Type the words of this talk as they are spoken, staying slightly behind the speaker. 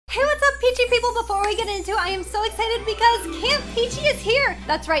Hey, what's up, Peachy people? Before we get into it, I am so excited because Camp Peachy is here.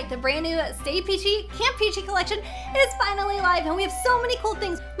 That's right, the brand new Stay Peachy Camp Peachy collection is finally live, and we have so many cool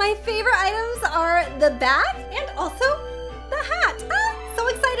things. My favorite items are the bag and also the hat. So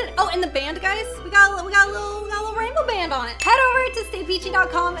excited. Oh, and the band, guys. We got a little rainbow band on it. Head over to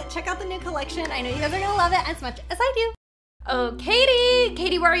staypeachy.com, check out the new collection. I know you guys are gonna love it as much as I do. Oh, Katie!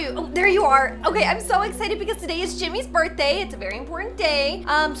 Katie, where are you? Oh, there you are. Okay, I'm so excited because today is Jimmy's birthday. It's a very important day.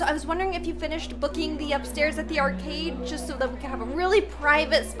 So I was wondering if you finished booking the upstairs at the arcade just so that we can have a really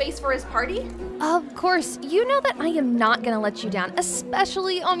private space for his party? Of course. You know that I am not gonna let you down,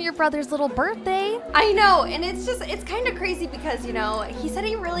 especially on your brother's little birthday. I know, and it's kind of crazy because, you know, he said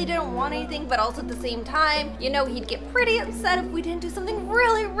he really didn't want anything, but also at the same time, you know, he'd get pretty upset if we didn't do something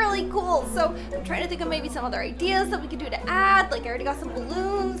really, really cool. So I'm trying to think of maybe some other ideas that we could do to add. Like, I already got some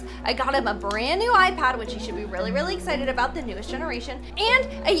balloons. I got him a brand new iPad, which he should be really, really excited about, the newest generation.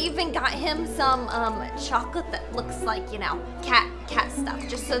 And I even got him some chocolate that looks like, you know, cat stuff,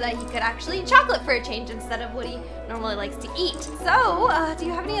 just so that he could actually eat chocolate for a change instead of what he normally likes to eat. So, do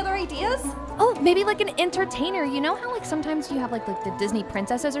you have any other ideas? Oh, maybe like an entertainer. You know how like sometimes you have like the Disney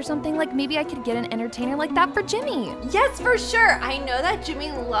princesses or something? Like maybe I could get an entertainer like that for Jimmy. Yes, for sure. I know that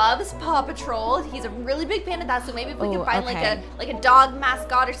Jimmy loves Paw Patrol. He's a really big fan of that. So maybe if we can find like a dog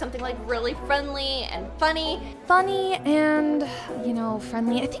mascot or something like really friendly and funny. Funny and, you know,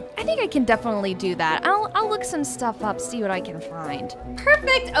 friendly. I think I can definitely do that. I'll look some stuff up, see what I can find.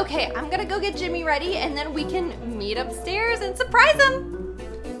 Perfect. Okay, I'm gonna go get Jimmy ready and then we can meet upstairs and surprise him.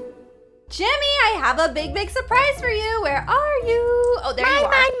 Jimmy, I have a big surprise for you. Where are you? Oh, there you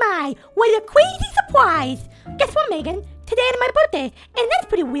are. My, what a crazy surprise. Guess what, Megan? Today is my birthday, and that's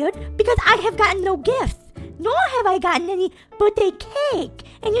pretty weird because I have gotten no gifts, nor have I gotten any birthday cake.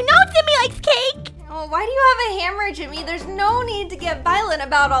 And you know Jimmy likes cake. Oh, why do you have a hammer, Jimmy? There's no need to get violent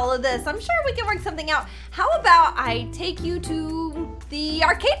about all of this. I'm sure we can work something out. How about I take you to the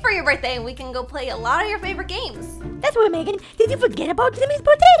arcade for your birthday and we can go play a lot of your favorite games? That's right, Megan. Did you forget about Jimmy's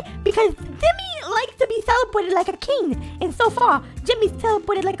birthday? Because Jimmy likes to be celebrated like a king, and so far, Jimmy's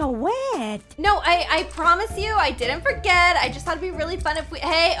celebrated like a wet. No, I promise you, I didn't forget. I just thought it'd be really fun if we,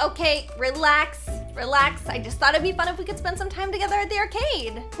 hey, okay, relax. I just thought it'd be fun if we could spend some time together at the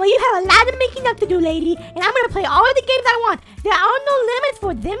arcade. Well, you have a lot of making up to do, lady, and I'm gonna play all of the games I want. There are no limits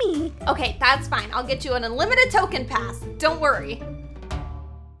for Jimmy. Okay, that's fine. I'll get you an unlimited token pass. Don't worry.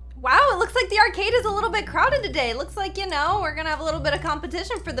 Wow, it looks like the arcade is a little bit crowded today. Looks like, you know, we're gonna have a little bit of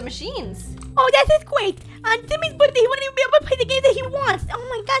competition for the machines. Oh, that is great. On Jimmy's birthday, he wouldn't even be able to play the game that he wants. Oh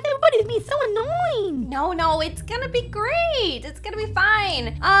my God, everybody's being so annoying. No, it's gonna be great. It's gonna be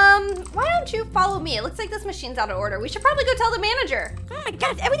fine. Why don't you follow me? It looks like this machine's out of order. We should probably go tell the manager. Oh my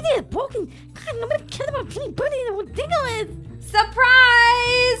God, everything is broken. God, nobody cares about Jimmy's birthday. It's ridiculous.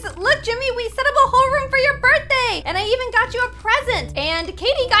 Surprise! Look, Jimmy, we set up a whole room for your birthday, and I even got you a present, and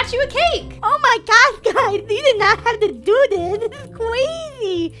Katie got you a cake. Oh my God, guys, you did not have to do this. This is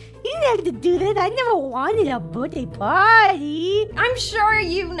crazy. You didn't have to do this. I never wanted a birthday party. I'm sure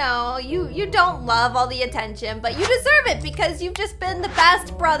you know you don't love all the attention, but you deserve it because you've just been the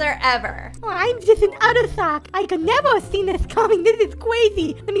best brother ever. Oh, I'm just in utter shock. I could never have seen this coming. This is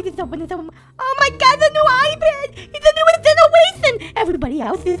crazy. Let me just open this up. Oh my God, the new iPad. It's a new generation. Everybody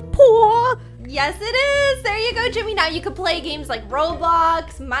else is poor. Yes, it is. There you go, Jimmy. Now you can play games like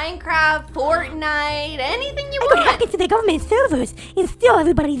Roblox, Minecraft, Fortnite, anything you want. I could hack into the government servers and steal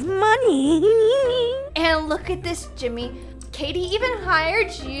everybody's money. And look at this, Jimmy. Katie even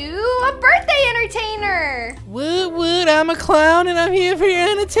hired you a birthday entertainer. Woot, I'm a clown and I'm here for your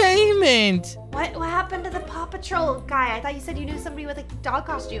entertainment. What happened to the Paw Patrol guy? I thought you said you knew somebody with a dog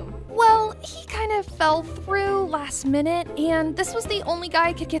costume. Well, he kind of fell through last minute, and this was the only guy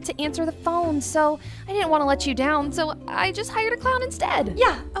I could get to answer the phone, so I didn't want to let you down, so I just hired a clown instead.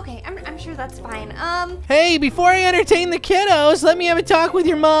 Yeah, okay, I'm sure that's fine. Hey, before I entertain the kiddos, let me have a talk with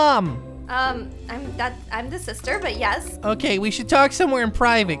your mom. I'm the sister, but yes. Okay, we should talk somewhere in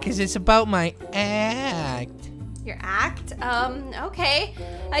private, because it's about my act. Your act? Okay.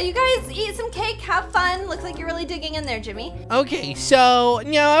 You guys eat some cake, have fun. Looks like you're really digging in there, Jimmy. Okay, so,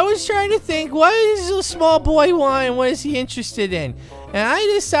 you know, I was trying to think, what does a small boy want and what is he interested in? And I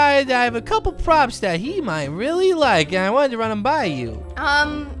decided that I have a couple props that he might really like, and I wanted to run them by you.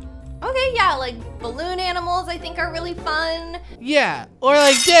 Okay, yeah, like balloon animals I think are really fun. Yeah, or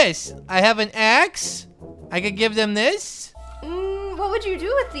like this. I have an axe. I could give them this. What would you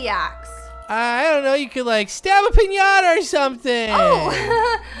do with the axe? I don't know, you could like stab a piñata or something.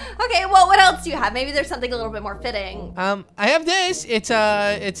 Oh, Okay, well, what else do you have? Maybe there's something a little bit more fitting. I have this. It's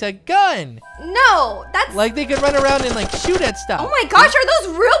a gun. No, that's... Like they could run around and like shoot at stuff. Oh my gosh, are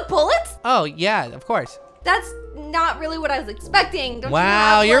those real bullets? Oh, yeah, of course. That's not really what I was expecting. Don't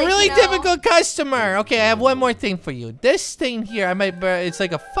Wow, you have, you're like, really you know... typical customer. Okay, I have one more thing for you. This thing here, it's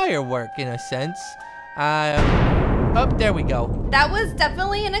like a firework in a sense. Oh, there we go. That was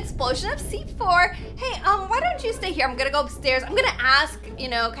definitely an explosion of C4. Hey, why don't you stay here? I'm gonna go upstairs. I'm gonna ask, you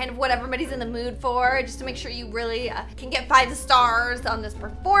know, kind of what everybody's in the mood for, just to make sure you really can get 5 stars on this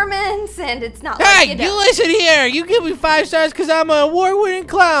performance, and it's not Hey, like, you listen here. You give me 5 stars because I'm an award-winning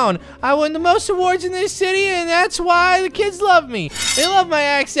clown. I won the most awards in this city, and that's why the kids love me. They love my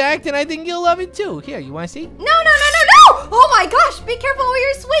act, and I think you'll love it too. Here, you want to see? No! Oh my gosh, be careful while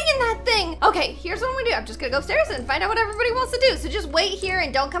you're swinging that thing. Okay, here's what I'm gonna do. I'm just gonna go upstairs and find out what everybody wants to do. So just wait here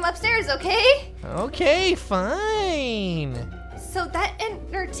and don't come upstairs, okay? Okay, fine. So that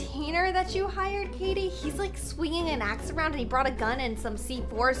entertainer that you hired, Katie, he's like swinging an axe around and he brought a gun and some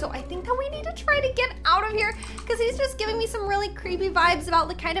C4. So I think that we need to try to get out of here because he's just giving me some really creepy vibes about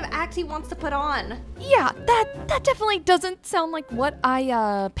the kind of act he wants to put on. Yeah, that definitely doesn't sound like what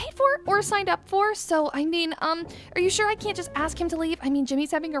I paid for or signed up for. So, I mean, are you sure I can't just ask him to leave? I mean,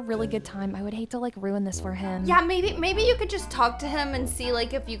 Jimmy's having a really good time. I would hate to like ruin this for him. Yeah, maybe you could just talk to him and see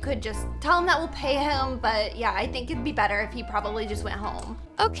like if you could just tell him that we'll pay him. But yeah, I think it'd be better if he probably just went home.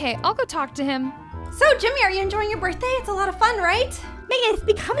 Okay, I'll go talk to him. So, Jimmy, are you enjoying your birthday? It's a lot of fun, right? Megan, it's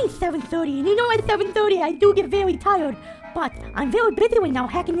becoming 7:30, and you know at 7:30 I do get very tired. But I'm very busy right now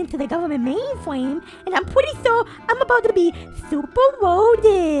hacking into the government mainframe, and I'm pretty sure I'm about to be super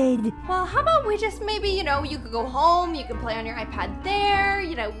loaded. Well, how about we just maybe, you know, you could go home, you could play on your iPad there,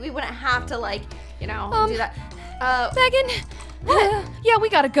 you know, we wouldn't have to like, you know, do that. Megan? Yeah, we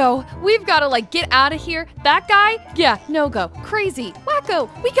gotta go. We've gotta like get out of here. That guy? Yeah, no go. Crazy. Wacko.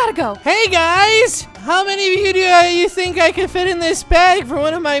 We gotta go. Hey guys! How many of you do you think I could fit in this bag for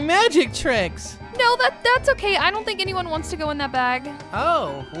one of my magic tricks? No, that's okay. I don't think anyone wants to go in that bag.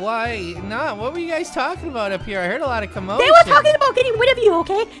 Oh, why not? What were you guys talking about up here? I heard a lot of commotion. They were talking about getting rid of you,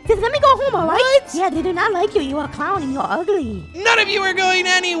 okay? Just let me go home, alright? What? Yeah, they do not like you. You're a clown and you're ugly. None of you are going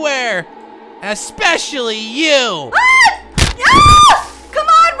anywhere! Especially you! Come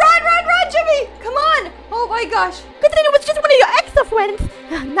on, run, Jimmy! Come on! Oh my gosh! Good thing it was just one of your extra friends,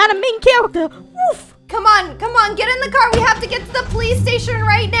 not a main character. Woof! Come on, get in the car. We have to get to the police station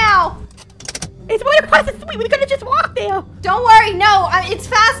right now. It's right across the street. We're gonna just walk there. Don't worry, no, it's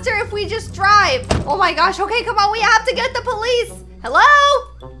faster if we just drive. Oh my gosh, okay, come on, we have to get the police. Hello?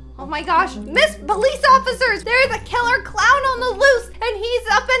 Oh my gosh, Miss Police Officers, there's a killer clown on the loose, and he's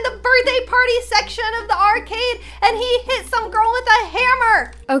up in the birthday party section of the arcade, and he hit some girl with a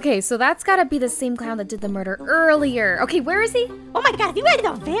hammer. Okay, so that's gotta be the same clown that did the murder earlier. Okay, where is he? Oh my god, you guys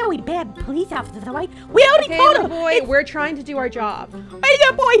are very bad police officers, alright? We already Okay, told little her. boy, we're trying to do our job. Hey,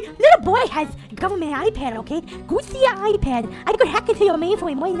 little boy has government iPad, okay? Go see your iPad. I could hack into your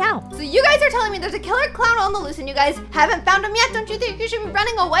mainframe right now. So you guys are telling me there's a killer clown on the loose, and you guys haven't found him yet? Don't you think you should be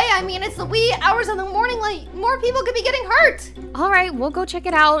running away? I mean, it's the wee hours of the morning, like, more people could be getting hurt. All right, we'll go check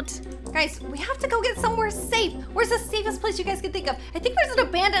it out. Guys, we have to go get somewhere safe. Where's the safest place you guys can think of? I think there's an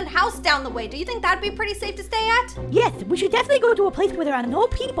abandoned house down the way. Do you think that'd be pretty safe to stay at? Yes, we should definitely go to a place where there are no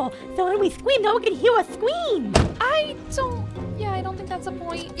people, so when we scream, no one can hear us scream. I don't think that's a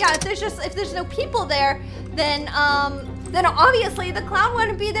point. Yeah, if there's no people there, then obviously the clown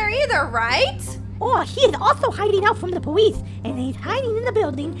wouldn't be there either, right? Or he is also hiding out from the police, and he's hiding in the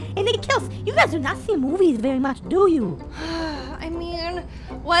building, and he kills. You guys do not see movies very much, do you? I mean,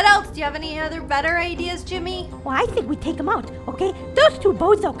 what else? Do you have any other better ideas, Jimmy? Well, I think we take him out, okay? Those two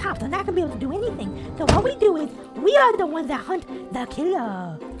bozo cops are not gonna be able to do anything. So what we do is, we are the ones that hunt the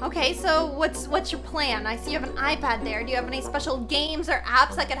killer. Okay, so what's your plan? I see you have an iPad there. Do you have any special games or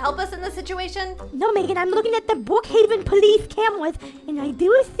apps that could help us in this situation? No, Megan, I'm looking at the Brookhaven police cameras, and I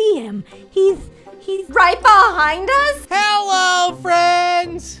do see him. He's right behind us? Hello,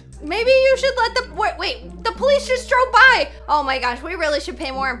 friends! Maybe you should let the police just drove by. Oh my gosh, we really should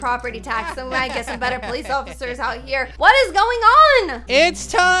pay more in property tax, and we might get some better police officers out here. What is going on? It's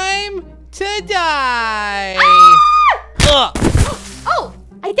time to die! Ah! Oh!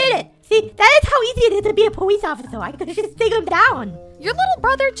 I did it! See, that is how easy it is to be a police officer. I could just take him down. Your little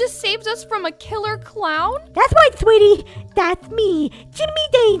brother just saved us from a killer clown? That's right, sweetie. That's me, Jimmy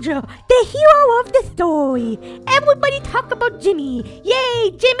Danger, the hero of the story. Everybody talk about Jimmy.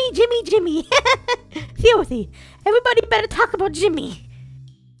 Yay, Jimmy. Seriously, everybody better talk about Jimmy.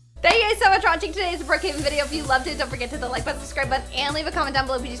 Thank you guys so much for watching today's Brookhaven video. If you loved it, don't forget to hit the like button, subscribe button, and leave a comment down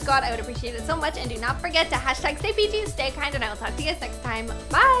below, PG Squad. I would appreciate it so much. And do not forget to #StayPG, stay kind, and I will talk to you guys next time.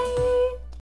 Bye!